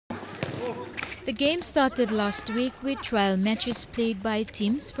The game started last week with trial matches played by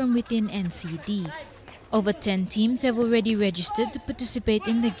teams from within NCD. Over 10 teams have already registered to participate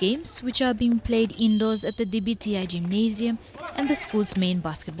in the games, which are being played indoors at the DBTI gymnasium and the school's main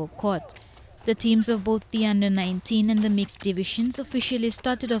basketball court. The teams of both the under-19 and the mixed divisions officially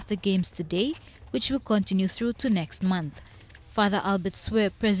started off the games today, which will continue through to next month. Father Albert Swear,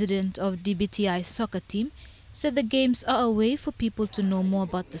 president of DBTI's soccer team, said the games are a way for people to know more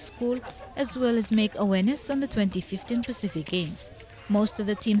about the school as well as make awareness on the 2015 Pacific Games. Most of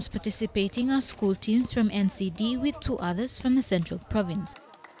the teams participating are school teams from NCD with 2 others from the Central Province.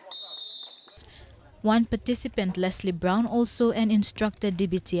 One participant, Leslie Brown, also an instructor at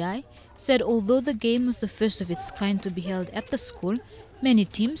DBTI, said although the game was the first of its kind to be held at the school, many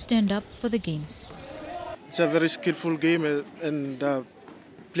teams turned up for the games. It's a very skillful game, and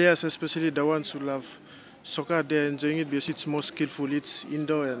players, especially the ones who love soccer, they're enjoying it because it's more skillful. It's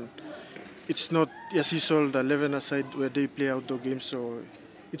indoor and it's not, as you saw, the 11 aside where they play outdoor games, so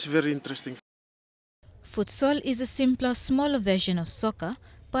it's very interesting. Futsal is a simpler, smaller version of soccer,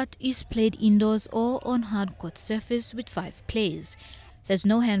 but is played indoors or on hard court surface with 5 players. There's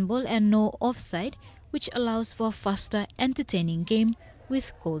no handball and no offside, which allows for a faster, entertaining game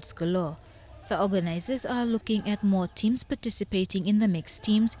with goals galore. The organizers are looking at more teams participating in the mixed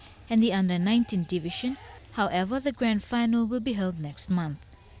teams and the under-19 division. However, the grand final will be held next month.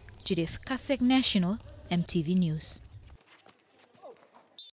 Judith Kasek, National, EMTV News.